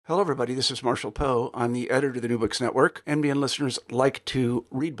Hello, everybody. This is Marshall Poe. I'm the editor of the New Books Network. NBN listeners like to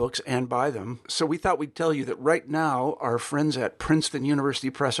read books and buy them. So we thought we'd tell you that right now, our friends at Princeton University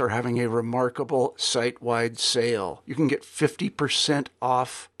Press are having a remarkable site-wide sale. You can get 50%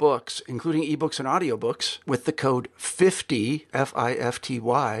 off books, including ebooks and audiobooks, with the code 50,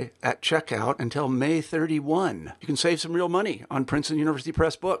 F-I-F-T-Y, at checkout until May 31. You can save some real money on Princeton University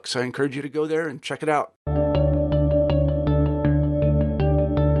Press books. I encourage you to go there and check it out.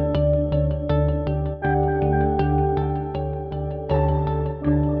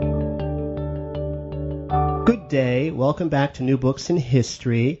 Good day. Welcome back to New Books in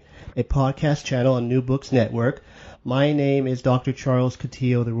History, a podcast channel on New Books Network. My name is Dr. Charles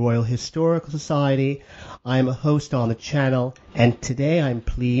Coutinho of the Royal Historical Society. I am a host on the channel, and today I'm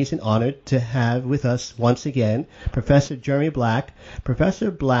pleased and honored to have with us once again Professor Jeremy Black.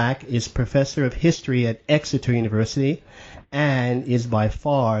 Professor Black is Professor of History at Exeter University and is by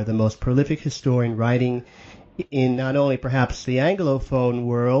far the most prolific historian writing in not only perhaps the Anglophone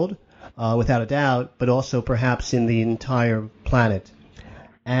world, without a doubt, but also perhaps in the entire planet.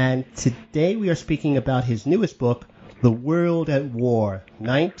 And today we are speaking about his newest book, The World at War,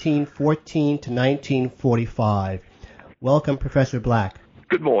 1914 to 1945. Welcome, Professor Black.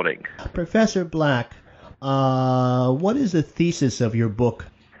 Good morning. Professor Black, what is the thesis of your book?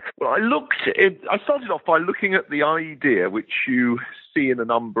 Well, I started off by looking at the idea which you see in a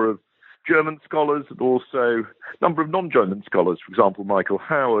number of German scholars and also a number of non-German scholars, for example, Michael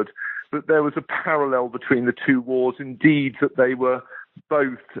Howard, that there was a parallel between the two wars, indeed that they were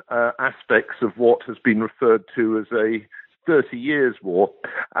both aspects of what has been referred to as a 30 Years' War.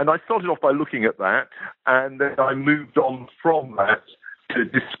 And I started off by looking at that, and then I moved on from that to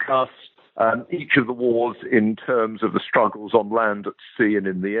discuss each of the wars in terms of the struggles on land, at sea, and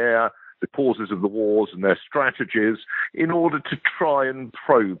in the air, the causes of the wars and their strategies, in order to try and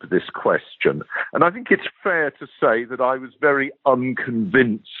probe this question. And I think it's fair to say that I was very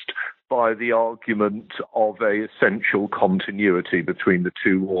unconvinced by the argument of a essential continuity between the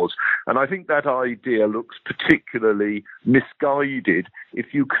two wars. And I think that idea looks particularly misguided if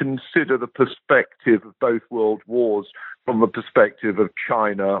you consider the perspective of both world wars from the perspective of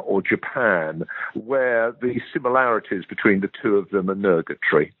China or Japan, where the similarities between the two of them are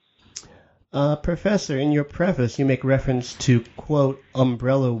nugatory. Professor, in your preface, you make reference to, quote,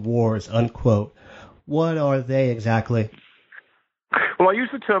 umbrella wars, unquote. What are they exactly? Well, I use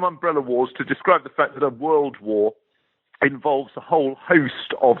the term umbrella wars to describe the fact that a world war involves a whole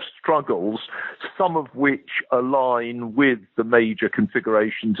host of struggles, some of which align with the major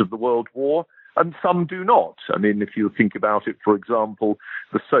configurations of the world war, and some do not. I mean, if you think about it, for example,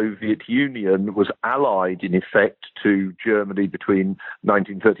 the Soviet Union was allied, in effect, to Germany between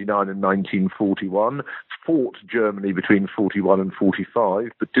 1939 and 1941, fought Germany between 41 and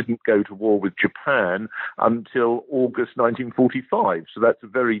 45, but didn't go to war with Japan until August 1945. So that's a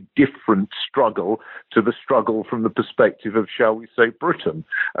very different struggle to the struggle from the perspective of, shall we say, Britain.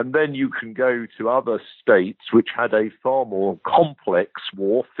 And then you can go to other states which had a far more complex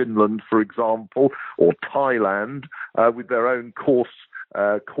war, Finland, for example, or Thailand, with their own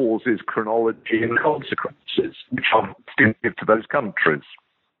causes, chronology, and consequences, which are distinctive to those countries.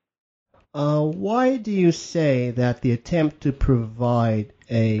 Why do you say that the attempt to provide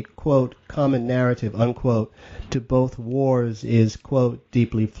a, quote, common narrative, unquote, to both wars is, quote,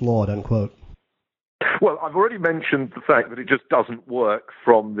 deeply flawed, unquote? Well, I've already mentioned the fact that it just doesn't work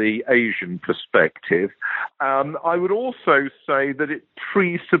from the Asian perspective. I would also say that it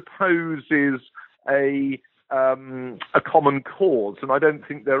presupposes a common cause, and I don't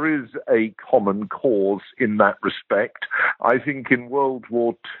think there is a common cause in that respect. I think in World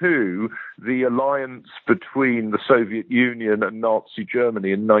War II, the alliance between the Soviet Union and Nazi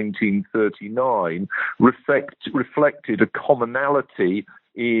Germany in 1939 reflected a commonality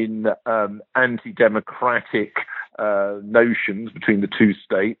in anti-democratic notions between the two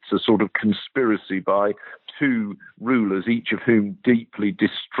states, a sort of conspiracy by two rulers, each of whom deeply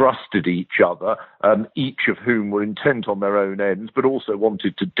distrusted each other, each of whom were intent on their own ends, but also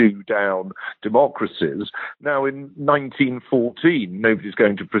wanted to do down democracies. Now, in 1914, nobody's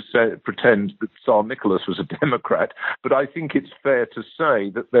going to pretend that Tsar Nicholas was a Democrat, but I think it's fair to say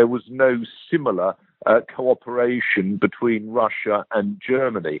that there was no similar cooperation between Russia and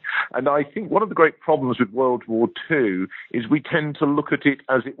Germany. And I think one of the great problems with World War II is we tend to look at it,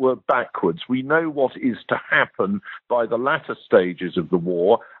 as it were, backwards. We know what is to happen by the latter stages of the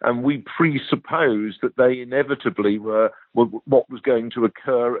war, and we presuppose that they inevitably were what was going to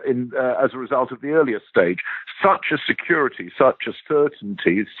occur as a result of the earlier stage. Such a security, such a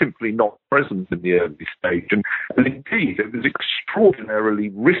certainty is simply not present in the early stage, and indeed it was extraordinarily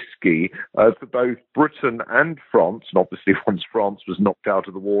risky for both Britain and France, and obviously once France was knocked out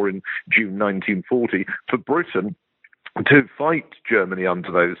of the war in June 1940, for Britain to fight Germany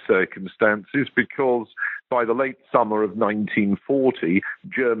under those circumstances, because by the late summer of 1940,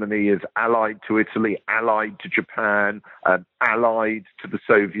 Germany is allied to Italy, allied to Japan, allied to the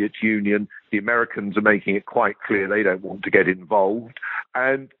Soviet Union. The Americans are making it quite clear they don't want to get involved.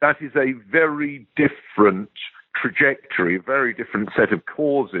 And that is a very different trajectory, a very different set of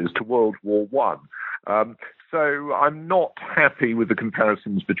causes to World War I. So I'm not happy with the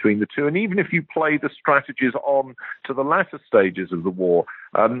comparisons between the two. And even if you play the strategies on to the latter stages of the war,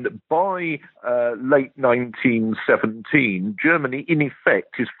 by late 1917, Germany, in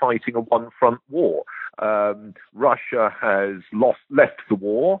effect, is fighting a one-front war. Russia has left the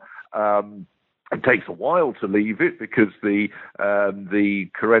war. It takes a while to leave it because the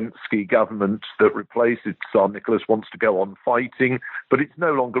Kerensky government that replaced Tsar Nicholas wants to go on fighting, but it's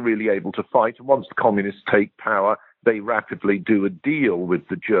no longer really able to fight. And once the communists take power, they rapidly do a deal with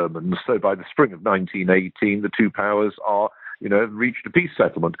the Germans. So by the spring of 1918, the two powers are reached a peace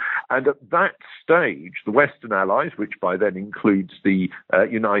settlement. And at that stage, the Western Allies, which by then includes the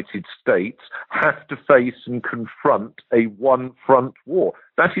United States, have to face and confront a one-front war.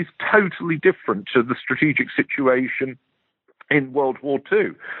 That is totally different to the strategic situation in World War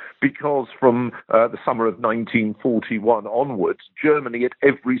II, because from the summer of 1941 onwards, Germany at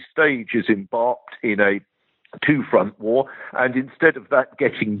every stage is embarked in a two-front war, and instead of that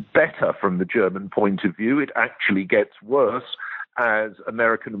getting better from the German point of view, it actually gets worse as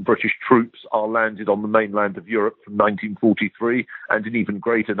American and British troops are landed on the mainland of Europe from 1943 and in even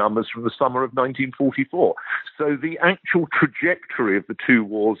greater numbers from the summer of 1944. So the actual trajectory of the two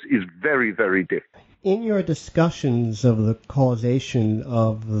wars is very, very different. In your discussions of the causation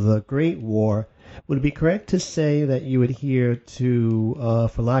of the Great War, would it be correct to say that you adhere to,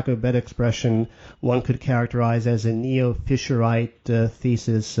 for lack of a better expression, one could characterize as a neo-Fischerite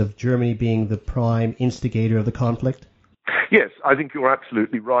thesis of Germany being the prime instigator of the conflict? Yes, I think you're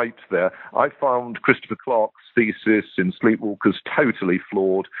absolutely right there. I found Christopher Clark's thesis in Sleepwalkers totally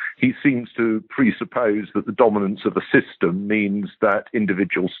flawed. He seems to presuppose that the dominance of a system means that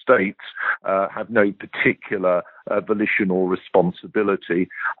individual states have no particular volition or responsibility.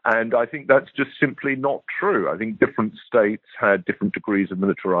 And I think that's just simply not true. I think different states had different degrees of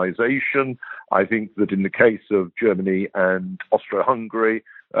militarization. I think that in the case of Germany and Austro-Hungary,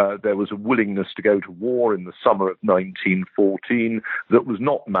 there was a willingness to go to war in the summer of 1914 that was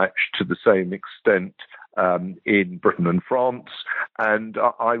not matched to the same extent in Britain and France. And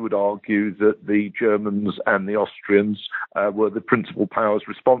I would argue that the Germans and the Austrians were the principal powers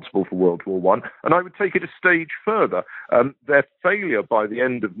responsible for World War I. And I would take it a stage further. Their failure by the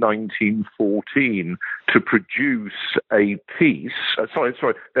end of 1914 to produce a peace,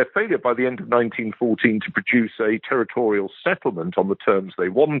 their failure by the end of 1914 to produce a territorial settlement on the terms they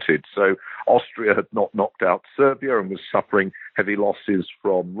wanted. So Austria had not knocked out Serbia and was suffering heavy losses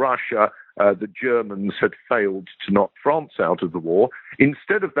from Russia. The Germans had failed to knock France out of the war.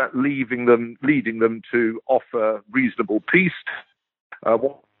 Instead of that leading them to offer reasonable peace,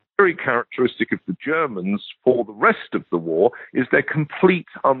 what's very characteristic of the Germans for the rest of the war is their complete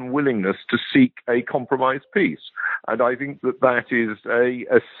unwillingness to seek a compromise peace. And I think that is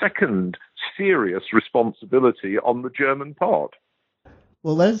a second serious responsibility on the German part.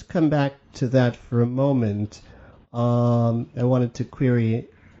 Well, let's come back to that for a moment. I wanted to query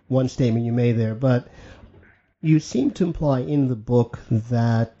one statement you made there, but you seem to imply in the book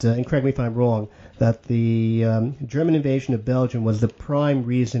that, and correct me if I'm wrong, that the German invasion of Belgium was the prime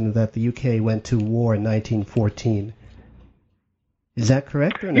reason that the UK went to war in 1914. Is that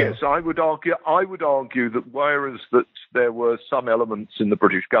correct or no? Yes, I would argue that whereas that there were some elements in the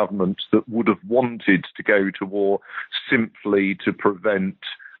British government that would have wanted to go to war simply to prevent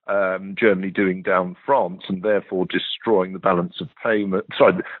Germany doing down France and therefore destroying the balance of power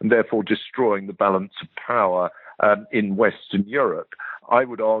in Western Europe. I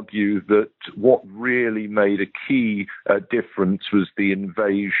would argue that what really made a key difference was the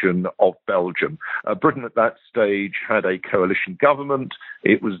invasion of Belgium. Britain at that stage had a coalition government.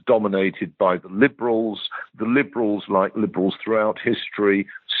 It was dominated by the Liberals. The Liberals, like Liberals throughout history,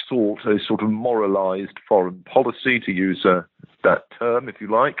 sought a sort of moralized foreign policy, to use that term, if you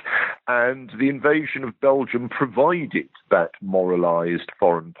like, and the invasion of Belgium provided that moralized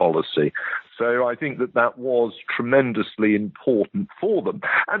foreign policy. So I think that was tremendously important for them.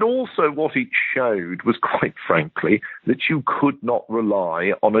 And also what it showed was, quite frankly, that you could not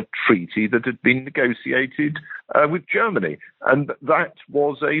rely on a treaty that had been negotiated with Germany. And that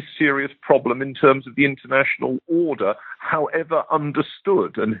was a serious problem in terms of the international order, however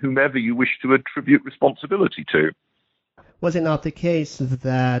understood and whomever you wish to attribute responsibility to. Was it not the case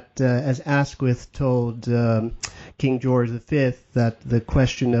that, as Asquith told King George V, that the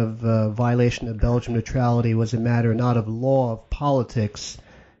question of violation of Belgian neutrality was a matter not of law, of politics?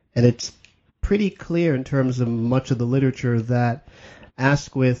 And it's pretty clear in terms of much of the literature that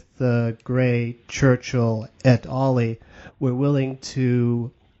Asquith, Grey, Churchill, et al. Were willing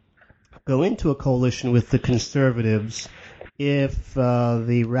to go into a coalition with the Conservatives if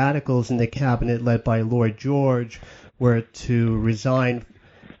the radicals in the cabinet led by Lloyd George were to resign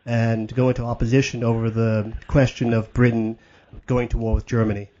and go into opposition over the question of Britain going to war with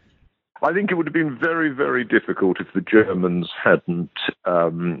Germany. I think it would have been very, very difficult if the Germans hadn't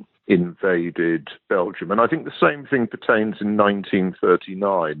invaded Belgium. And I think the same thing pertains in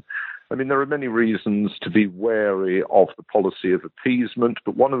 1939. I mean, there are many reasons to be wary of the policy of appeasement,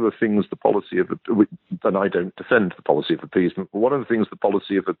 but one of the things and I don't defend the policy of appeasement, but one of the things the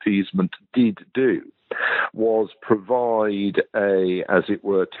policy of appeasement did do was provide a, as it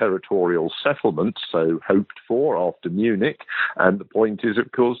were, territorial settlement, so hoped for after Munich. And the point is,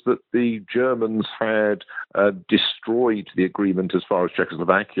 of course, that the Germans had destroyed the agreement as far as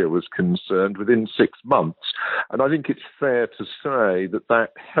Czechoslovakia was concerned within 6 months. And I think it's fair to say that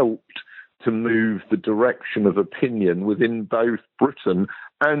helped to move the direction of opinion within both Britain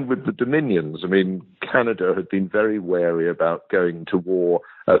and with the Dominions. I mean, Canada had been very wary about going to war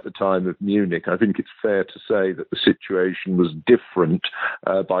at the time of Munich. I think it's fair to say that the situation was different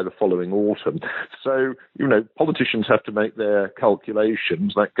by the following autumn. So, politicians have to make their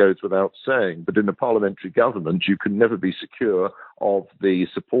calculations. That goes without saying. But in a parliamentary government, you can never be secure of the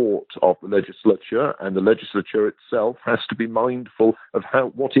support of the legislature, and the legislature itself has to be mindful of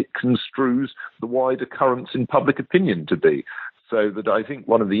what it construes the wider currents in public opinion to be. So that I think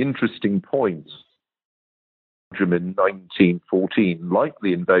one of the interesting points in 1914, like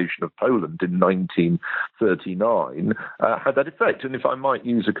the invasion of Poland in 1939, had that effect. And if I might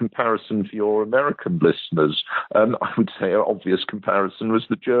use a comparison for your American listeners, I would say an obvious comparison was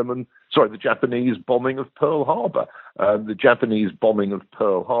the Japanese bombing of Pearl Harbor. The Japanese bombing of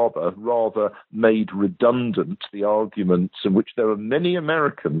Pearl Harbor rather made redundant the arguments in which there were many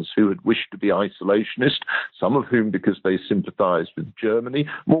Americans who had wished to be isolationist, some of whom because they sympathized with Germany,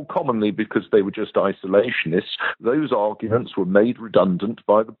 more commonly because they were just isolationists. Those arguments were made redundant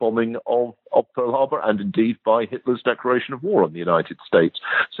by the bombing of Pearl Harbor and indeed by Hitler's declaration of war on the United States.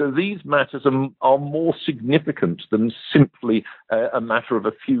 So these matters are more significant than simply a matter of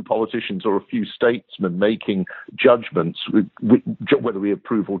a few politicians or a few statesmen making judgments, whether we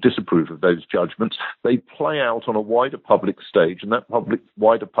approve or disapprove of those judgments. They play out on a wider public stage, and that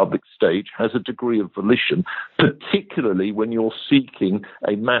wider public stage has a degree of volition, particularly when you're seeking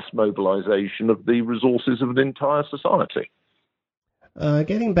a mass mobilization of the resources of an entire society.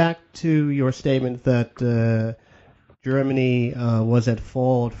 Getting back to your statement that Germany was at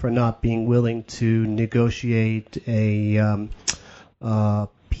fault for not being willing to negotiate a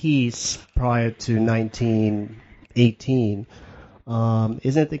peace prior to 1918,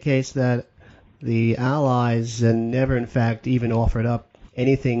 isn't it the case that the Allies never, in fact, even offered up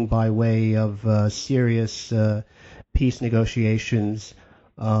anything by way of serious peace negotiations?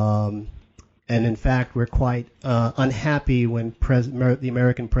 And in fact, we're quite unhappy when the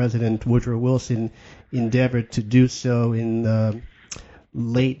American President Woodrow Wilson endeavored to do so in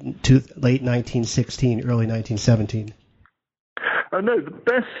late 1916, early 1917. No, the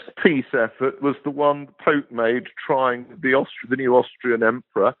best peace effort was the one the Pope made trying the new Austrian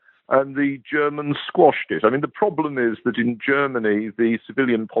emperor, and the Germans squashed it. I mean, the problem is that in Germany, the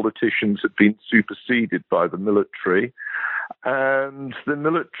civilian politicians had been superseded by the military, and the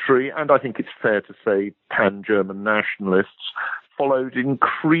military, and I think it's fair to say pan-German nationalists, followed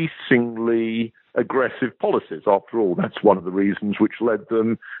increasingly aggressive policies. After all, that's one of the reasons which led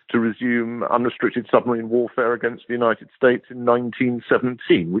them to resume unrestricted submarine warfare against the United States in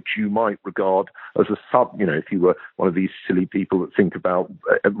 1917, which you might regard as if you were one of these silly people that think about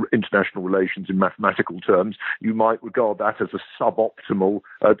international relations in mathematical terms, you might regard that as a suboptimal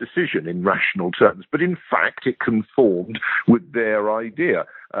decision in rational terms. But in fact, it conformed with their idea.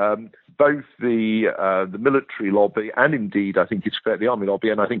 Both the military lobby and indeed, I think it's fair, the army lobby,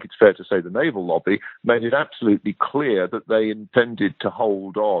 and I think it's fair to say the naval lobby, made it absolutely clear that they intended to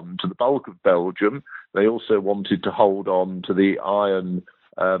hold on to the bulk of Belgium. They also wanted to hold on to the iron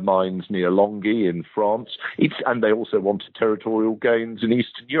mines near Longwy in France. And they also wanted territorial gains in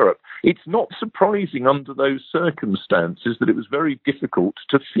Eastern Europe. It's not surprising under those circumstances that it was very difficult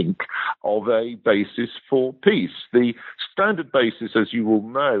to think of a basis for peace. The standard basis, as you will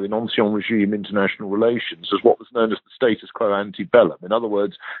know, in ancien regime international relations is what was known as the status quo ante bellum. In other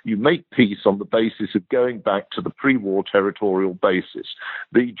words, you make peace on the basis of going back to the pre-war territorial basis.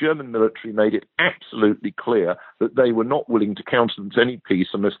 The German military made it absolutely clear that they were not willing to countenance any peace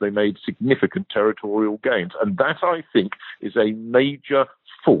unless they made significant territorial gains. And that, I think, is a major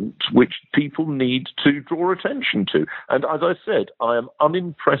fault which people need to draw attention to. And as I said, I am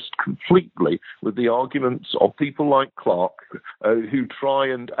unimpressed completely with the arguments of people like Clark, who try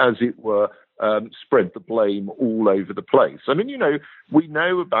and, as it were, spread the blame all over the place. I mean, we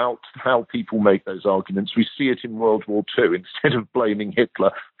know about how people make those arguments. We see it in World War II. Instead of blaming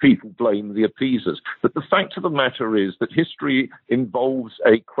Hitler, people blame the appeasers. But the fact of the matter is that history involves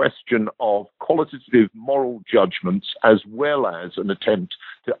a question of qualitative moral judgments as well as an attempt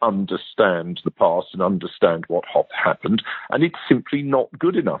to understand the past and understand what happened. And it's simply not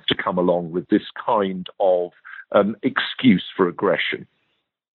good enough to come along with this kind of excuse for aggression.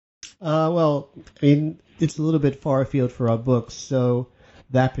 It's a little bit far afield for our books, so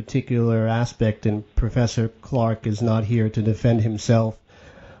that particular aspect, and Professor Clark is not here to defend himself.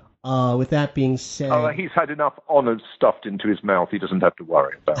 With that being said... he's had enough honours stuffed into his mouth. He doesn't have to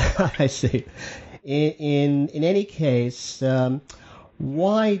worry about it. I see. In any case,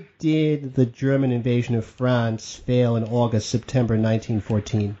 why did the German invasion of France fail in September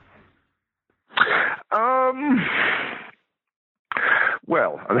 1914?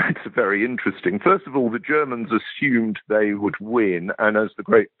 Well, that's very interesting. First of all, the Germans assumed they would win, and as the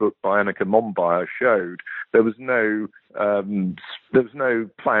great book by Annika Mombayer showed, there was no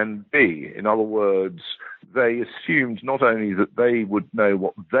plan B. In other words, they assumed not only that they would know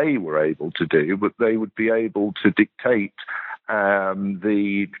what they were able to do, but they would be able to dictate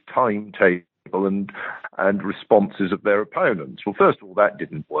the timetable and responses of their opponents. Well, first of all, that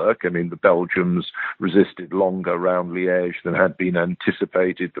didn't work. I mean, the Belgians resisted longer around Liège than had been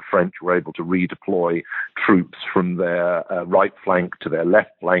anticipated. The French were able to redeploy troops from their right flank to their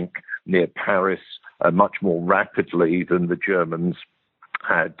left flank near Paris much more rapidly than the Germans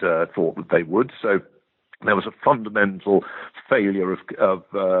had thought that they would. So there was a fundamental failure of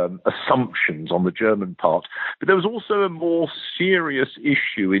assumptions on the German part. But there was also a more serious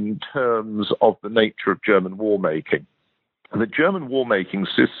issue in terms of the nature of German war-making. And the German war-making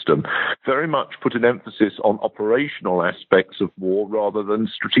system very much put an emphasis on operational aspects of war rather than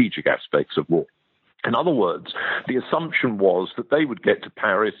strategic aspects of war. In other words, the assumption was that they would get to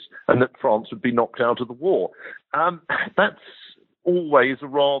Paris and that France would be knocked out of the war. That's always a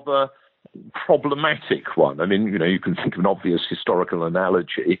rather problematic one. I mean, you can think of an obvious historical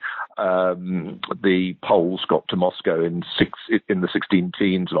analogy. The Poles got to Moscow in the 16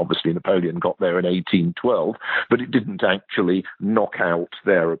 teens, and obviously Napoleon got there in 1812, but it didn't actually knock out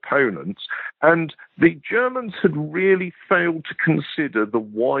their opponents. And the Germans had really failed to consider the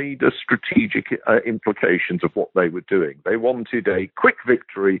wider strategic implications of what they were doing. They wanted a quick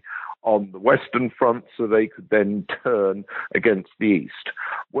victory on the Western Front so they could then turn against the East.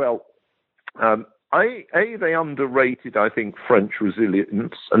 Well, they underrated, I think, French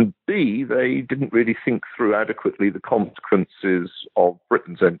resilience, and B, they didn't really think through adequately the consequences of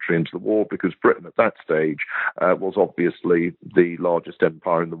Britain's entry into the war, because Britain at that stage was obviously the largest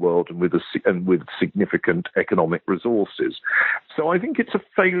empire in the world and with significant economic resources. So I think it's a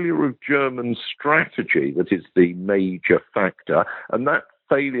failure of German strategy that is the major factor, and that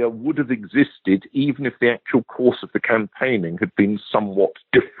failure would have existed even if the actual course of the campaigning had been somewhat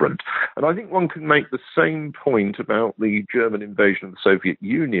different. And I think one can make the same point about the German invasion of the Soviet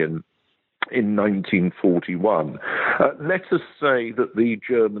Union in 1941. Let us say that the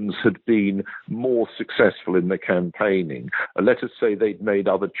Germans had been more successful in the campaigning. Let us say they'd made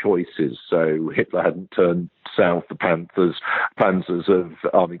other choices. So Hitler hadn't turned south the panzers of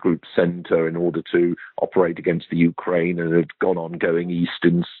Army Group Center in order to operate against the Ukraine and had gone on going east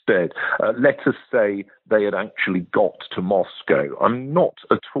instead. Let us say they had actually got to Moscow. I'm not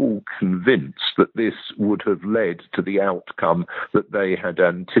at all convinced that this would have led to the outcome that they had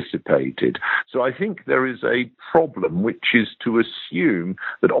anticipated. So I think there is a problem, which is to assume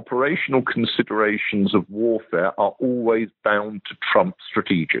that operational considerations of warfare are always bound to trump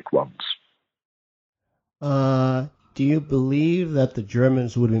strategic ones. Do you believe that the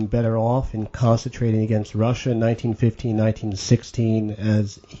Germans would have been better off in concentrating against Russia in 1915, 1916,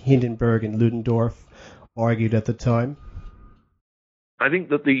 as Hindenburg and Ludendorff argued at the time? I think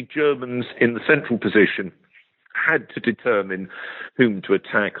that the Germans in the central position had to determine whom to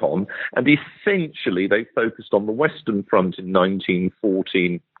attack on. And essentially, they focused on the Western Front in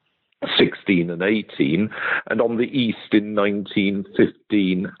 1914, 16 and 18, and on the East in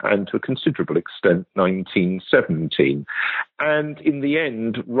 1915 and to a considerable extent 1917. And in the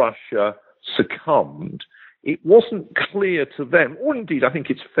end, Russia succumbed. It wasn't clear to them, or indeed I think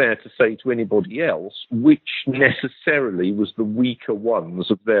it's fair to say to anybody else, which necessarily was the weaker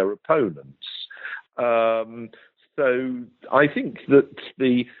ones of their opponents. So I think that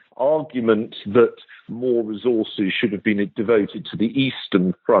the argument that more resources should have been devoted to the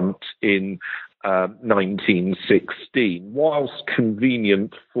Eastern Front in 1916, whilst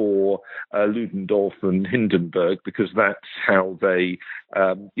convenient for Ludendorff and Hindenburg, because that's how they,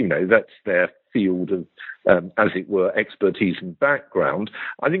 that's their field of, as it were, expertise and background.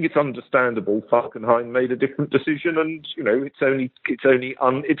 I think it's understandable Falkenhayn made a different decision, and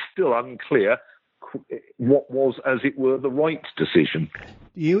it's still unclear what was, as it were, the right decision.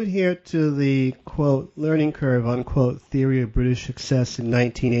 Do you adhere to the, quote, learning curve, unquote, theory of British success in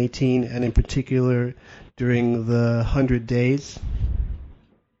 1918, and in particular during the 100 Days?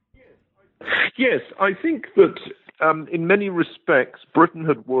 Yes, I think that in many respects, Britain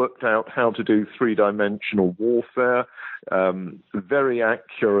had worked out how to do three-dimensional warfare, very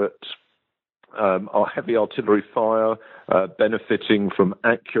accurate heavy artillery fire, benefiting from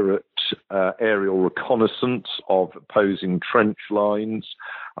accurate aerial reconnaissance of opposing trench lines.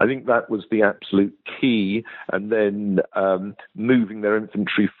 I think that was the absolute key. And then moving their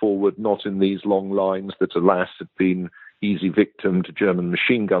infantry forward, not in these long lines that, alas, had been easy victim to German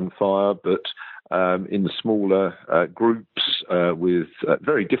machine gun fire, but in smaller groups with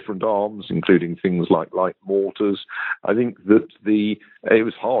very different arms, including things like light mortars. I think that it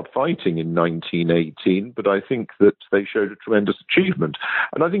was hard fighting in 1918, but I think that they showed a tremendous achievement.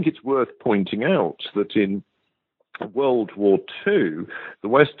 And I think it's worth pointing out that in World War II, the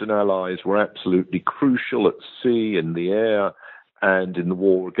Western Allies were absolutely crucial at sea, in the air, and in the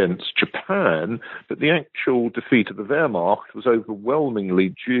war against Japan, but the actual defeat of the Wehrmacht was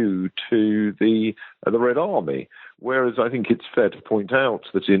overwhelmingly due to the Red Army. Whereas I think it's fair to point out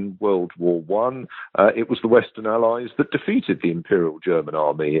that in World War I, it was the Western Allies that defeated the Imperial German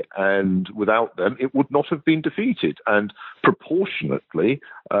Army, and without them, it would not have been defeated. And proportionately,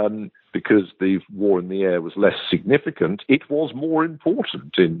 because the war in the air was less significant, it was more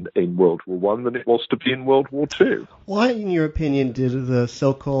important in World War I than it was to be in World War II. Why, in your opinion, did the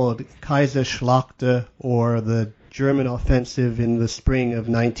so-called Kaiserschlacht, or the German offensive in the spring of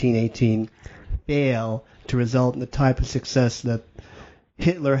 1918, fail to result in the type of success that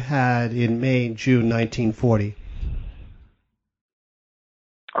Hitler had in May and June 1940?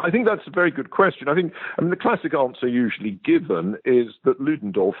 I think that's a very good question. I mean, the classic answer usually given is that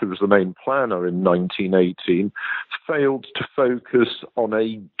Ludendorff, who was the main planner in 1918, failed to focus on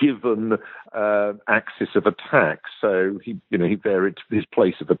a given axis of attack. So he varied his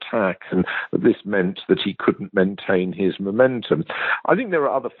place of attack, and this meant that he couldn't maintain his momentum. I think there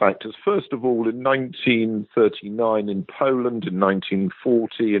are other factors. First of all, in 1939 in Poland, in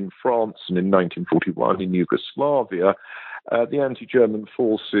 1940 in France, and in 1941 in Yugoslavia, the anti-German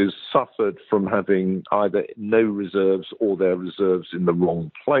forces suffered from having either no reserves or their reserves in the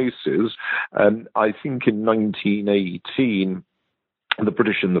wrong places. And I think in 1918, the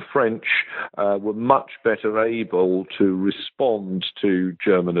British and the French were much better able to respond to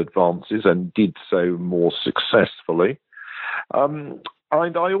German advances and did so more successfully. And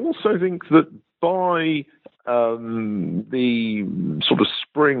I also think that by the sort of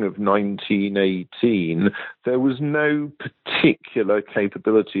spring of 1918, there was no particular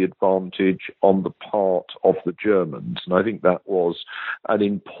capability advantage on the part of the Germans. And I think that was an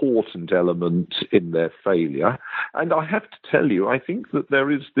important element in their failure. And I have to tell you, I think that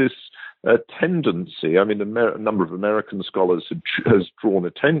there is this tendency. I mean, a number of American scholars has drawn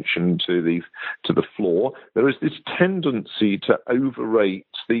attention to the flaw. There is this tendency to overrate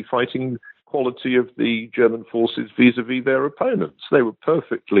the fighting quality of the German forces vis-a-vis their opponents. They were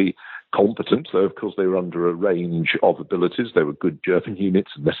perfectly competent, though of course they were under a range of abilities. They were good German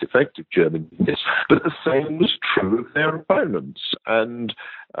units and less effective German units, but the same was true of their opponents. And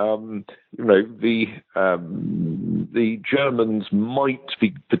the Germans might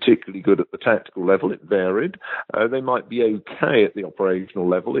be particularly good at the tactical level. It varied. They might be okay at the operational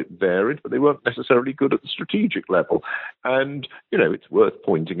level. It varied, but they weren't necessarily good at the strategic level. And it's worth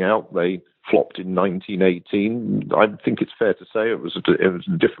pointing out they flopped in 1918. I think it's fair to say it was a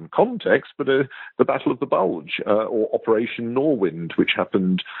different context, but the Battle of the Bulge or Operation Norwind, which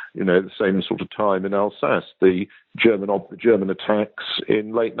happened, the same sort of time in Alsace. The German attacks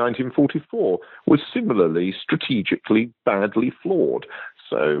in late 1944 was similarly strategically badly flawed.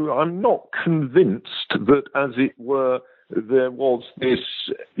 So I'm not convinced that, as it were, there was this,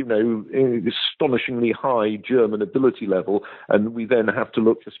 astonishingly high German ability level, and we then have to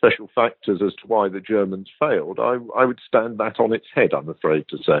look for special factors as to why the Germans failed. I would stand that on its head, I'm afraid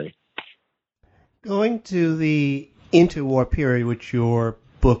to say. Going to the interwar period, which your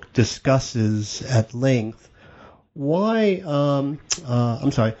book discusses at length, was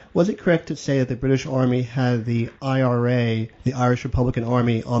it correct to say that the British Army had the IRA, the Irish Republican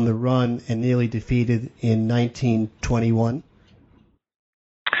Army, on the run and nearly defeated in 1921?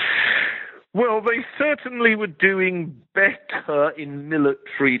 Well, they certainly were doing better in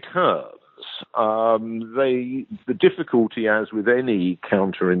military terms. The difficulty, as with any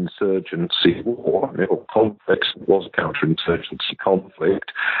counterinsurgency war, or conflict was a counterinsurgency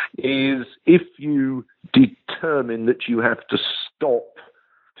conflict, is if you determine that you have to stop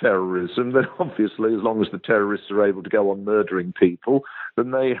terrorism, then obviously, as long as the terrorists are able to go on murdering people,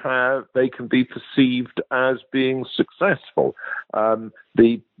 then they can be perceived as being successful.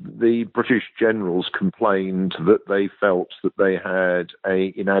 The British generals complained that they felt that they had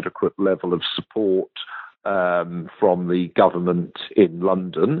an inadequate level of support from the government in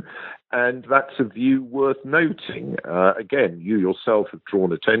London, and that's a view worth noting. Again, you yourself have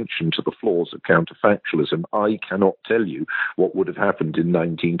drawn attention to the flaws of counterfactualism. I cannot tell you what would have happened in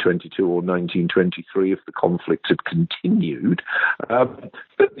 1922 or 1923 if the conflict had continued,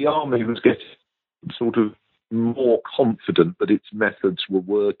 but the army was getting sort of more confident that its methods were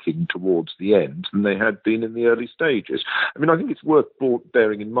working towards the end than they had been in the early stages. I mean, I think it's worth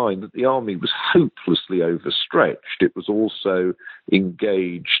bearing in mind that the army was hopelessly overstretched. It was also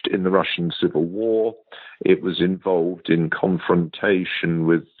engaged in the Russian Civil War. It was involved in confrontation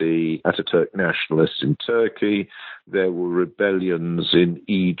with the Ataturk nationalists in Turkey. There were rebellions in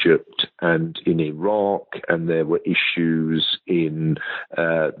Egypt and in Iraq, and there were issues in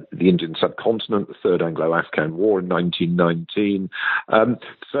the Indian subcontinent, the Third Anglo-Afghan War in 1919.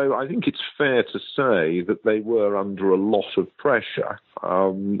 So I think it's fair to say that they were under a lot of pressure,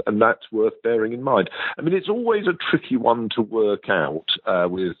 and that's worth bearing in mind. I mean, it's always a tricky one to work out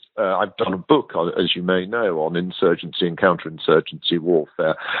with. I've done a book, as you may know, on insurgency and counterinsurgency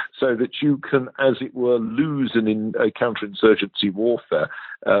warfare, so that you can, as it were, lose a counterinsurgency warfare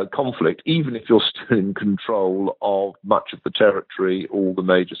conflict, even if you're still in control of much of the territory, all the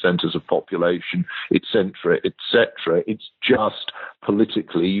major centres of population, etc., etc. It's just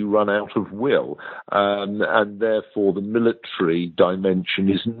politically you run out of will, and therefore the military dimension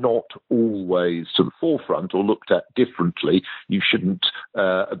is not always to the forefront or looked at differently. You shouldn't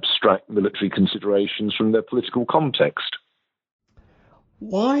abstract military considerations from their political context.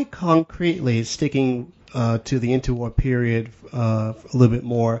 Why concretely, sticking to the interwar period a little bit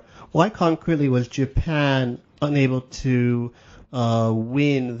more, why concretely was Japan unable to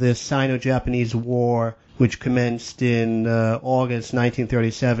win the Sino-Japanese War, which commenced in August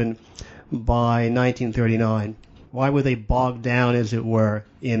 1937, by 1939? Why were they bogged down, as it were,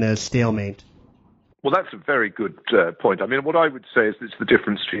 in a stalemate? Well, that's a very good point. I mean, what I would say is it's the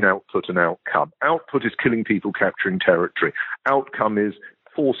difference between output and outcome. Output is killing people, capturing territory. Outcome is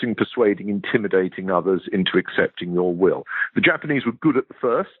forcing, persuading, intimidating others into accepting your will. The Japanese were good at the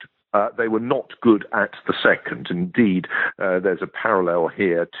first. They were not good at the second. Indeed, there's a parallel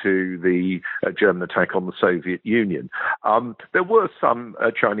here to the German attack on the Soviet Union. There were some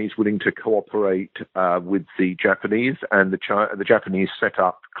Chinese willing to cooperate with the Japanese, and the Japanese set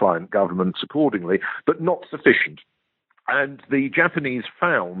up client governments accordingly, but not sufficient. And the Japanese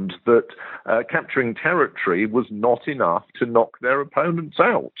found that capturing territory was not enough to knock their opponents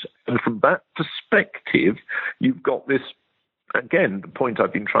out. And from that perspective, you've got this, again, the point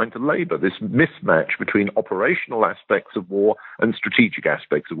I've been trying to labour, this mismatch between operational aspects of war and strategic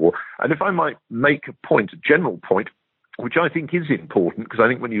aspects of war. And if I might make a point, a general point, which I think is important, because I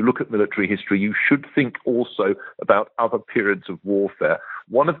think when you look at military history, you should think also about other periods of warfare.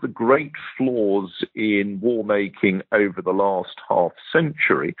 One of the great flaws in war making over the last half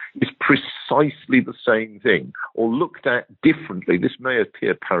century is precisely the same thing, or looked at differently. This may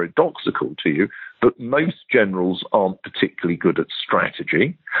appear paradoxical to you, but most generals aren't particularly good at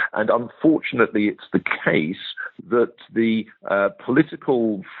strategy. And unfortunately, it's the case that the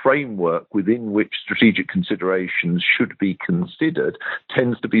political framework within which strategic considerations should be considered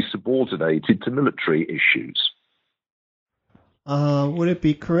tends to be subordinated to military issues. Would it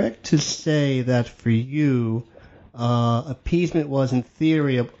be correct to say that for you, appeasement was in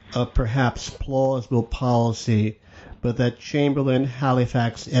theory a perhaps plausible policy, but that Chamberlain,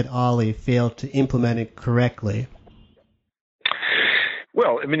 Halifax, et al. Failed to implement it correctly?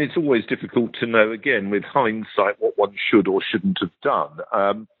 Well, I mean, it's always difficult to know, again, with hindsight, what one should or shouldn't have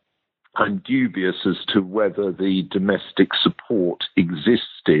done. I'm dubious as to whether the domestic support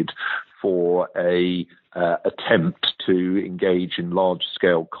existed for a attempt to engage in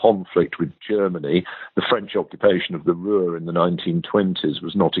large-scale conflict with Germany. The French occupation of the Ruhr in the 1920s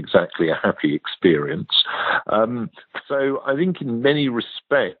was not exactly a happy experience. So I think in many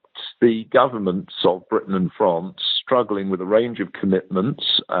respects, the governments of Britain and France struggling with a range of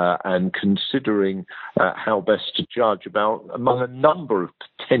commitments and considering how best to judge among a number of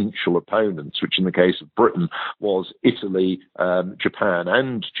potential opponents, which in the case of Britain was Italy, Japan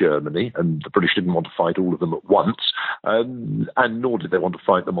and Germany, and the British didn't want to fight all of them at once, and nor did they want to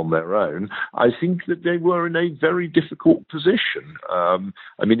fight them on their own. I think that they were in a very difficult position.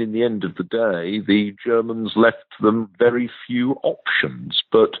 I mean, in the end of the day, the Germans left them very few options,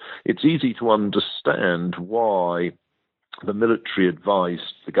 but it's easy to understand why the military advice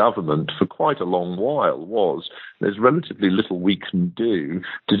to the government for quite a long while was there's relatively little we can do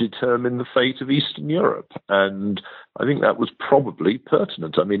to determine the fate of Eastern Europe. And I think that was probably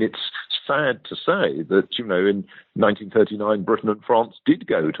pertinent. I mean, it's sad to say that, in 1939, Britain and France did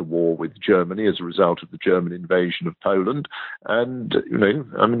go to war with Germany as a result of the German invasion of Poland. And,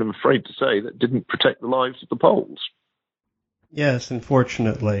 I'm afraid to say that didn't protect the lives of the Poles. Yes,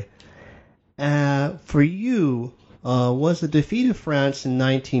 unfortunately. For you, was the defeat of France in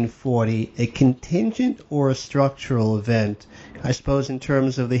 1940 a contingent or a structural event? I suppose in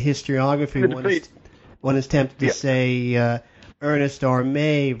terms of the historiography, one is tempted to say Ernest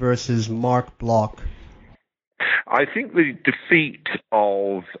Armé versus Marc Bloch. I think the defeat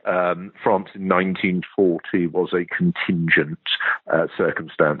of France in 1940 was a contingent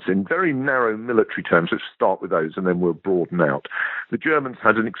circumstance. In very narrow military terms, let's start with those and then we'll broaden out. The Germans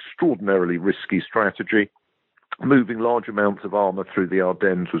had an extraordinarily risky strategy. Moving large amounts of armour through the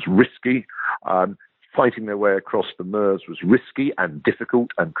Ardennes was risky. Fighting their way across the Meuse was risky and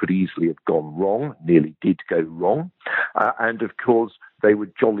difficult and could easily have gone wrong, nearly did go wrong. And of course, they were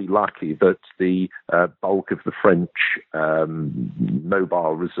jolly lucky that the bulk of the French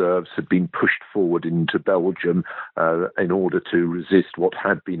mobile reserves had been pushed forward into Belgium in order to resist what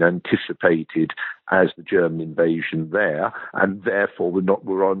had been anticipated as the German invasion there, and therefore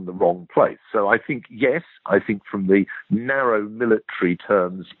were on the wrong place. So I think, yes, from the narrow military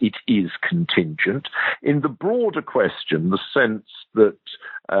terms, it is contingent. In the broader question, the sense that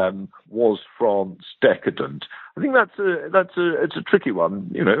was France decadent, I think it's a tricky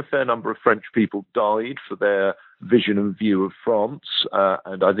one. A fair number of French people died for their vision and view of France,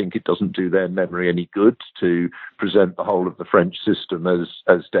 and I think it doesn't do their memory any good to present the whole of the French system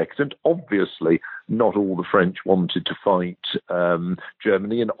as decadent. Obviously, not all the French wanted to fight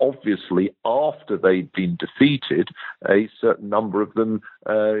Germany, and obviously, after they'd been defeated, a certain number of them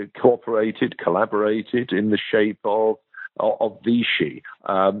collaborated in the shape of Vichy.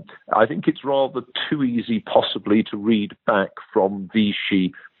 I think it's rather too easy possibly to read back from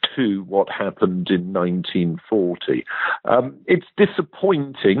Vichy to what happened in 1940. It's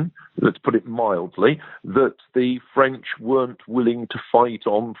disappointing, let's put it mildly, that the French weren't willing to fight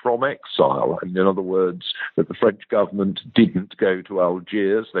on from exile. In other words, that the French government didn't go to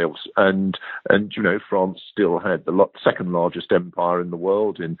Algiers. France still had the second largest empire in the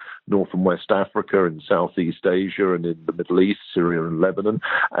world in North and West Africa, in Southeast Asia, and in the Middle East, Syria and Lebanon,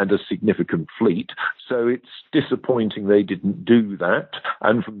 and a significant fleet. So it's disappointing they didn't do that.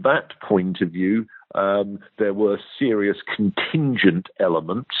 And from that point of view, there were serious contingent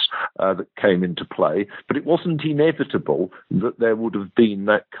elements that came into play, but it wasn't inevitable that there would have been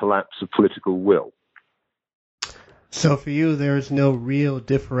that collapse of political will. So for you, there's no real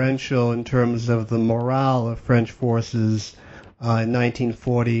differential in terms of the morale of French forces in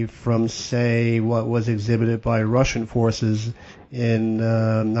 1940 from, say, what was exhibited by Russian forces in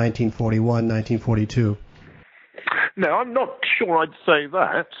 1941, 1942? No, I'm not sure I'd say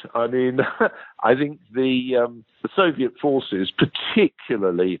that. I mean, I think the Soviet forces,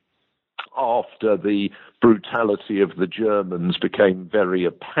 particularly after the brutality of the Germans became very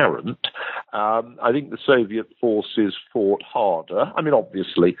apparent, I think the Soviet forces fought harder. I mean,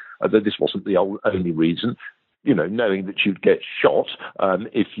 obviously, this wasn't the only reason. Knowing that you'd get shot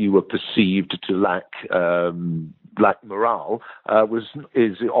if you were perceived to lack morale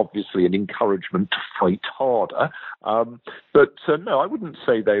is obviously an encouragement to fight harder. But no, I wouldn't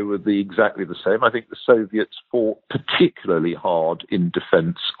say they were exactly the same. I think the Soviets fought particularly hard in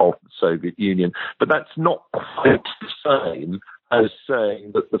defense of the Soviet Union, but that's not quite the same as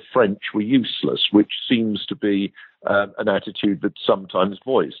saying that the French were useless, which seems to be an attitude that's sometimes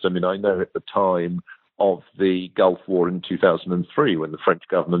voiced. I mean, I know at the time of the Gulf War in 2003, when the French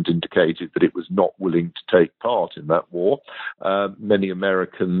government indicated that it was not willing to take part in that war. Many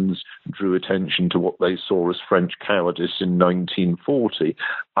Americans drew attention to what they saw as French cowardice in 1940.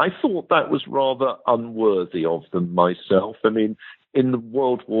 I thought that was rather unworthy of them myself. I mean, in the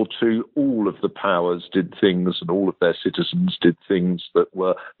World War II, all of the powers did things and all of their citizens did things that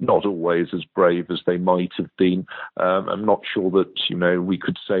were not always as brave as they might have been. I'm not sure that, we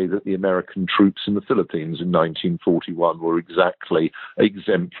could say that the American troops in the Philippines in 1941 were exactly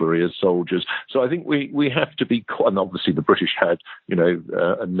exemplary as soldiers. So I think we have to be, and obviously the British had,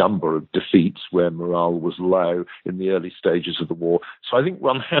 a number of defeats where morale was low in the early stages of the war. So I think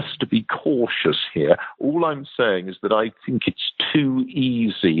one has to be cautious here. All I'm saying is that I think it's too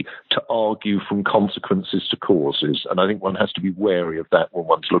easy to argue from consequences to causes, and I think one has to be wary of that when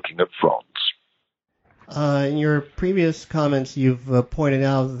one's looking at France. In your previous comments, you've pointed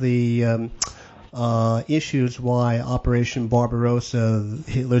out the issues why Operation Barbarossa,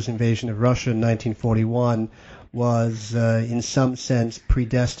 Hitler's invasion of Russia in 1941, was in some sense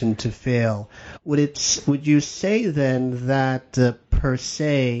predestined to fail. Would you say then that per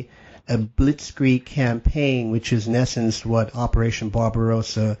se a blitzkrieg campaign, which is in essence what Operation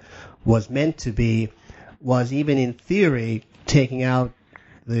Barbarossa was meant to be, was even in theory taking out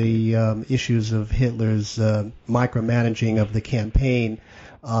the issues of Hitler's micromanaging of the campaign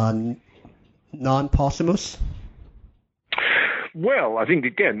non-possumus? Well, I think,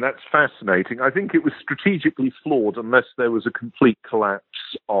 again, that's fascinating. I think it was strategically flawed unless there was a complete collapse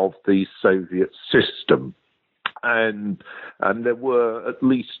of the Soviet system. And there were at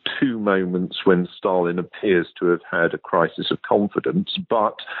least two moments when Stalin appears to have had a crisis of confidence,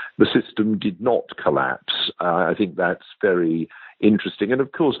 but the system did not collapse. I think that's very interesting. And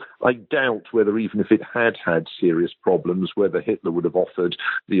of course, I doubt whether, even if it had serious problems, whether Hitler would have offered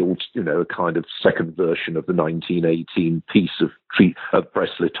a kind of second version of the 1918 peace of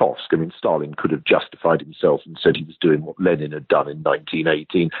Brest-Litovsk. I mean, Stalin could have justified himself and said he was doing what Lenin had done in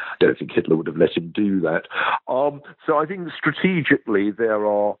 1918. I don't think Hitler would have let him do that. So I think strategically there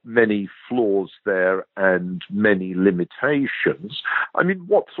are many flaws there and many limitations. I mean,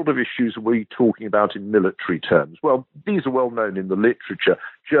 what sort of issues are we talking about in military terms? Well, these are well known in the literature.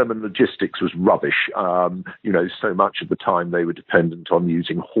 German logistics was rubbish. So much of the time they were dependent on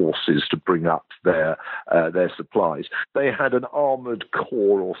using horses to bring up their supplies. They had an armoured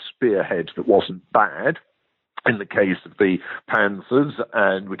corps or spearhead that wasn't bad. In the case of the Panzers,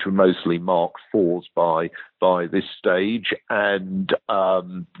 and which were mostly Mark IVs by this stage, and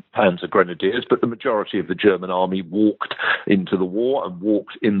Panzer Grenadiers, but the majority of the German army walked into the war and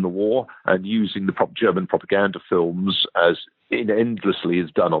walked in the war, and using the German propaganda films as endlessly is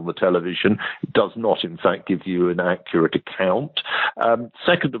done on the television, it does not, in fact, give you an accurate account.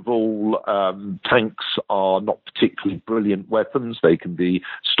 Second of all, tanks are not particularly brilliant weapons. They can be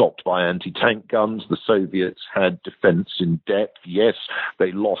stopped by anti-tank guns. The Soviets had defense in depth. Yes,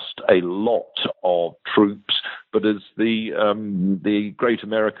 they lost a lot of troops, but as the great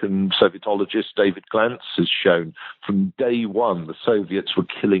American Sovietologist David Glantz has shown, from day one, the Soviets were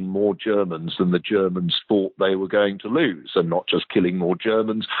killing more Germans than the Germans thought they were going to lose, and not just killing more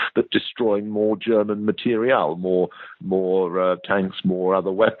Germans, but destroying more German material, more tanks, more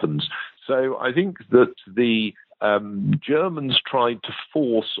other weapons. So I think that the Germans tried to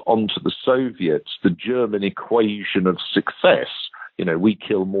force onto the Soviets the German equation of success. We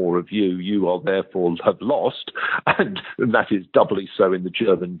kill more of you, you are therefore have lost. And that is doubly so in the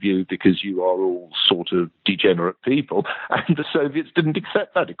German view because you are all sort of degenerate people. And the Soviets didn't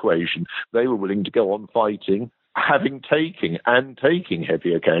accept that equation. They were willing to go on fighting, taking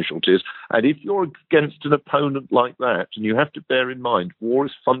heavier casualties. And if you're against an opponent like that, and you have to bear in mind, war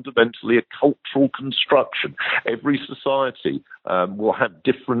is fundamentally a cultural construction. Every society will have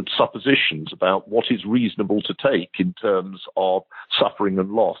different suppositions about what is reasonable to take in terms of suffering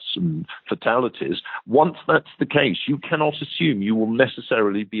and loss and fatalities. Once that's the case, you cannot assume you will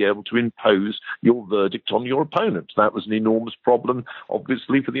necessarily be able to impose your verdict on your opponent. That was an enormous problem,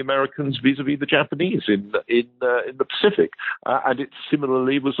 obviously, for the Americans vis-a-vis the Japanese in the Pacific. And it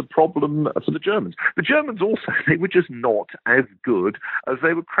similarly was a problem for the Germans. The Germans also, they were just not as good as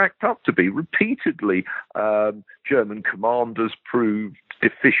they were cracked up to be. Repeatedly, German commanders proved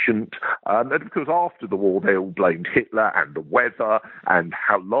deficient. And of course, after the war, they all blamed Hitler and the weather and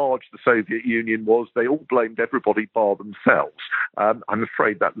how large the Soviet Union was. They all blamed everybody bar themselves. I'm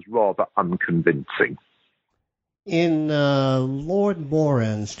afraid that was rather unconvincing. In Lord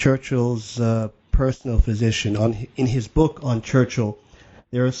Moran's, Churchill's personal physician, in his book on Churchill,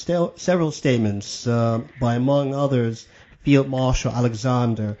 there are several statements by, among others, Field Marshal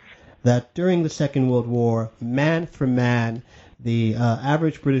Alexander, that during the Second World War, man for man, the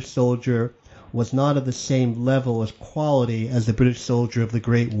average British soldier was not of the same level as quality as the British soldier of the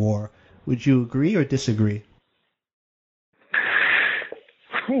Great War. Would you agree or disagree?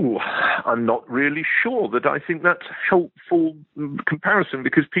 I'm not really sure that I think that's a helpful comparison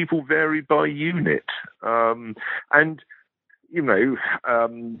because people vary by unit. And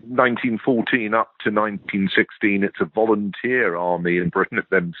 1914 up to 1916, it's a volunteer army in Britain. It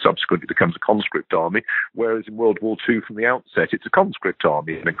then subsequently becomes a conscript army, whereas in World War II, from the outset, it's a conscript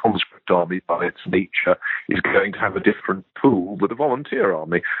army. And a conscript army, by its nature, is going to have a different pool with a volunteer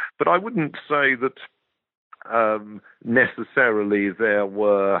army. But I wouldn't say that necessarily there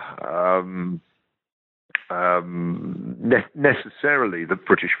were... necessarily the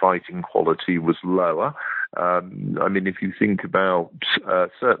British fighting quality was lower. If you think about,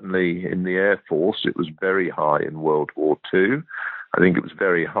 certainly in the Air Force, it was very high in World War II. I think it was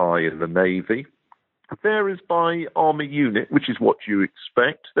very high in the Navy. It varies by army unit, which is what you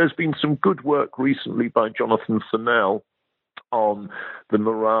expect. There's been some good work recently by Jonathan Fennell on the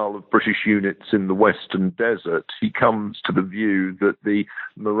morale of British units in the Western Desert. He comes to the view that the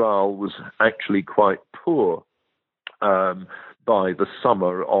morale was actually quite poor by the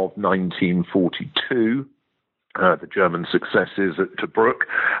summer of 1942, the German successes at Tobruk,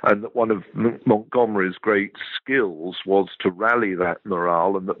 and that one of Montgomery's great skills was to rally that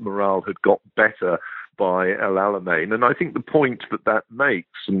morale, and that morale had got better by El Alamein. And I think the point that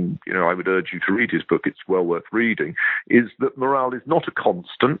makes, and I would urge you to read his book, it's well worth reading, is that morale is not a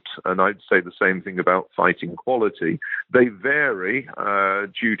constant, and I'd say the same thing about fighting quality. They vary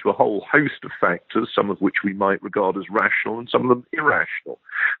due to a whole host of factors, some of which we might regard as rational and some of them irrational.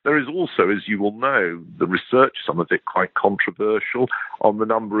 There is also, as you will know, the research, some of it quite controversial, on the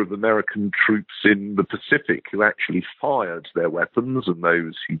number of American troops in the Pacific who actually fired their weapons and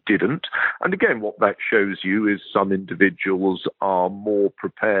those who didn't. And again, what that shows you is some individuals are more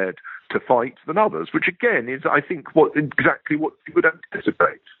prepared to fight than others, which again is, I think, exactly what you would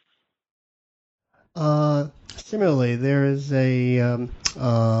anticipate. Similarly, there is in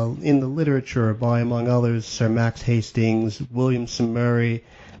the literature by, among others, Sir Max Hastings, Williamson Murray,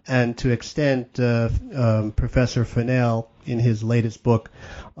 and to extent Professor Fennell in his latest book,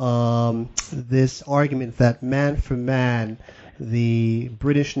 this argument that man for man, the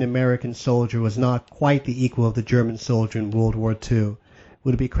British and American soldier was not quite the equal of the German soldier in World War II.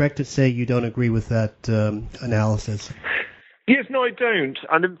 Would it be correct to say you don't agree with that analysis? Yes, no, I don't.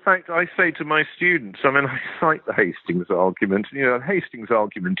 And in fact, I say to my students, I cite the Hastings argument. The Hastings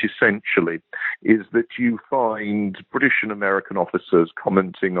argument essentially is that you find British and American officers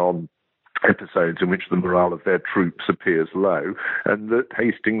commenting on episodes in which the morale of their troops appears low, and that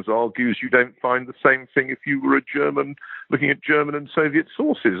Hastings argues you don't find the same thing if you were a German looking at German and Soviet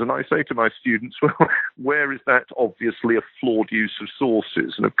sources. And I say to my students, well, where is that obviously a flawed use of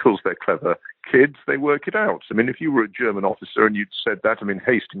sources? And of course they're clever kids, they work it out. If you were a German officer and you'd said that,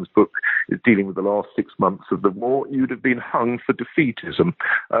 Hastings' book is dealing with the last 6 months of the war, you'd have been hung for defeatism.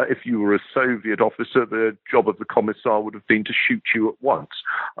 If you were a Soviet officer, the job of the commissar would have been to shoot you at once.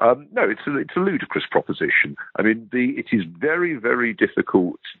 No, it's a ludicrous proposition. It is very, very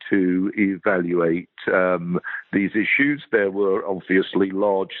difficult to evaluate these issues. There were obviously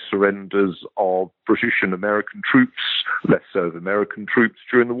large surrenders of British and American troops, less so of American troops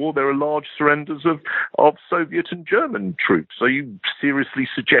during the war. There are large surrenders of Soviet and German troops. Are you seriously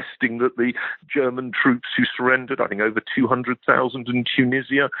suggesting that the German troops who surrendered, I think over 200,000 in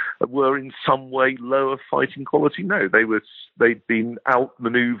Tunisia, were in some way lower fighting quality? No, they'd been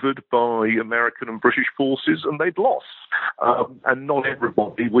outmaneuvered by American and British forces and they'd lost. And not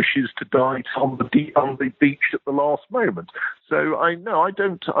everybody wishes to die on the beach at the last moment. So I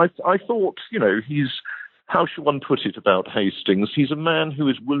thought, how should one put it about Hastings? He's a man who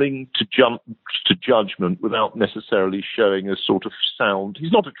is willing to jump to judgment without necessarily showing a sort of sound.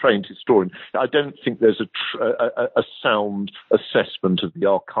 He's not a trained historian. I don't think there's a sound assessment of the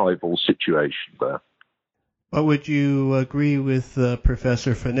archival situation there. But would you agree with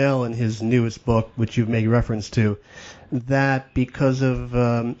Professor Fennell in his newest book, which you've made reference to, that because of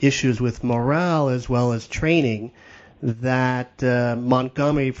issues with morale as well as training, that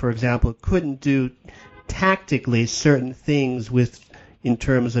Montgomery, for example, couldn't do tactically certain things in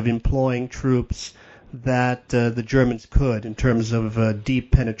terms of employing troops that the Germans could in terms of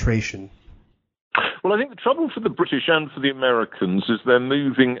deep penetration? Well, I think the trouble for the British and for the Americans is they're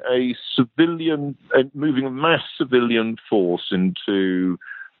moving a mass civilian force into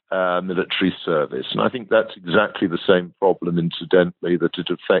military service. And I think that's exactly the same problem, incidentally, that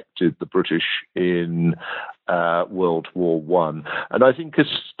had affected the British in World War One. And I think a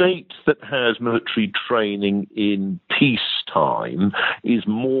state that has military training in peacetime is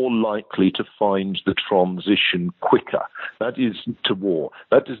more likely to find the transition quicker. That is to war.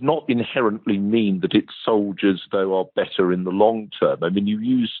 That does not inherently mean that its soldiers, though, are better in the long term. I mean, you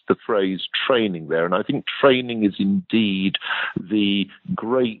used the phrase training there, and I think training is indeed the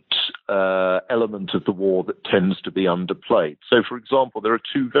great element of the war that tends to be underplayed. So, for example, there are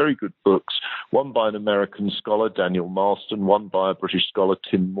two very good books, one by an American scholar, Daniel Marston, one by a British scholar,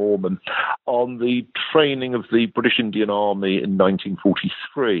 Tim Moorman, on the training of the British Indian Army in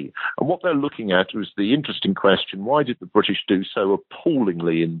 1943. And what they're looking at is the interesting question, why did the British do so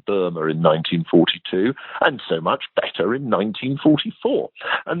appallingly in Burma in 1942 and so much better in 1944?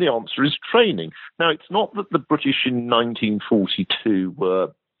 And the answer is training. Now, it's not that the British in 1942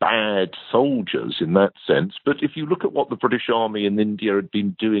 were bad soldiers in that sense, but if you look at what the British Army in India had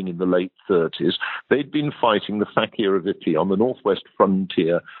been doing in the late 30s, they'd been fighting the Fakir of Italy on the northwest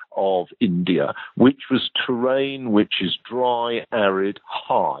frontier of India, which was terrain which is dry, arid,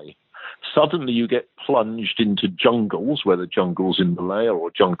 high. Suddenly you get plunged into jungles, whether jungles in Malaya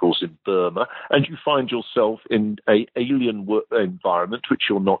or jungles in Burma, and you find yourself in an alien environment which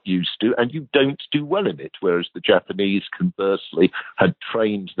you're not used to, and you don't do well in it, whereas the Japanese, conversely, had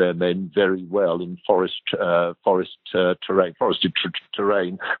trained their men very well in forested terrain,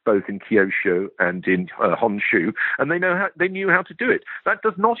 both in Kyushu and in Honshu, and they knew how to do it. That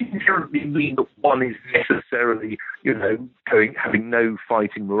does not inherently mean that one is necessarily, having no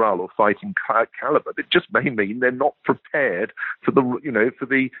fighting morale or fighting caliber. It just may mean they're not prepared for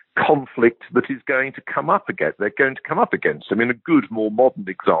the conflict that is going to come up against. They're going to come up against. I mean, a good, more modern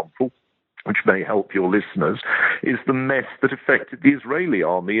example, which may help your listeners, is the mess that affected the Israeli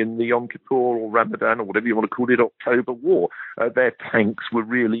army in the Yom Kippur or Ramadan or whatever you want to call it, October War. Their tanks were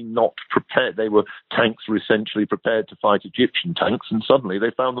really not prepared. Tanks were essentially prepared to fight Egyptian tanks, and suddenly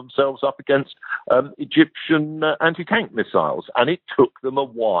they found themselves up against Egyptian anti-tank missiles, and it took them a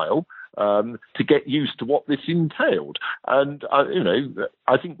while to get used to what this entailed. And,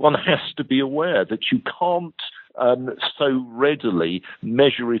 I think one has to be aware that you can't so readily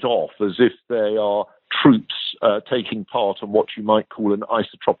measure it off as if they are troops taking part on what you might call an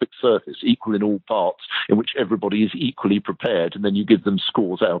isotropic surface, equal in all parts, in which everybody is equally prepared, and then you give them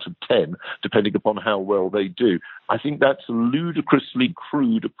scores out of 10, depending upon how well they do. I think that's a ludicrously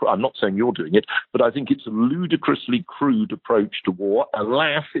crude I'm not saying you're doing it, but I think it's a ludicrously crude approach to war.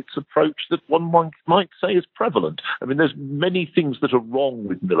 Alas, it's an approach that one might say is prevalent. I mean, there's many things that are wrong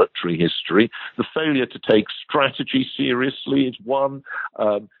with military history. The failure to take strategy seriously is one.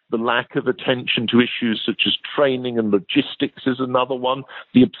 The lack of attention to issues such as training and logistics is another one.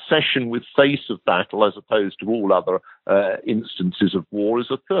 The obsession with face of battle as opposed to all other instances of war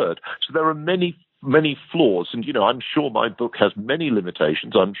is a third. So there are many flaws. And, I'm sure my book has many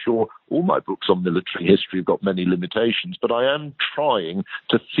limitations. I'm sure all my books on military history have got many limitations. But I am trying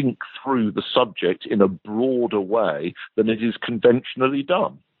to think through the subject in a broader way than it is conventionally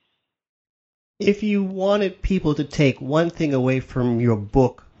done. If you wanted people to take one thing away from your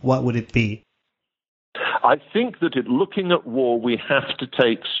book, what would it be? I think that in looking at war, we have to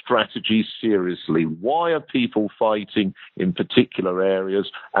take strategy seriously. Why are people fighting in particular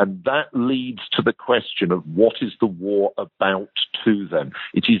areas? And that leads to the question of what is the war about to them?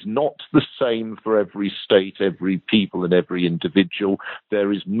 It is not the same for every state, every people, and every individual.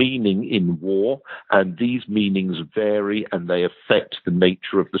 There is meaning in war, and these meanings vary, and they affect the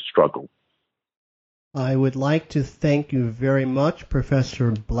nature of the struggle. I would like to thank you very much,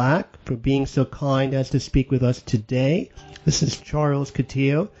 Professor Black, for being so kind as to speak with us today. This is Charles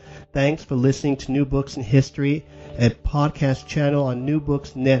Coutinho. Thanks for listening to New Books in History, a podcast channel on New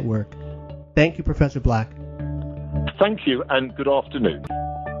Books Network. Thank you, Professor Black. Thank you, and good afternoon.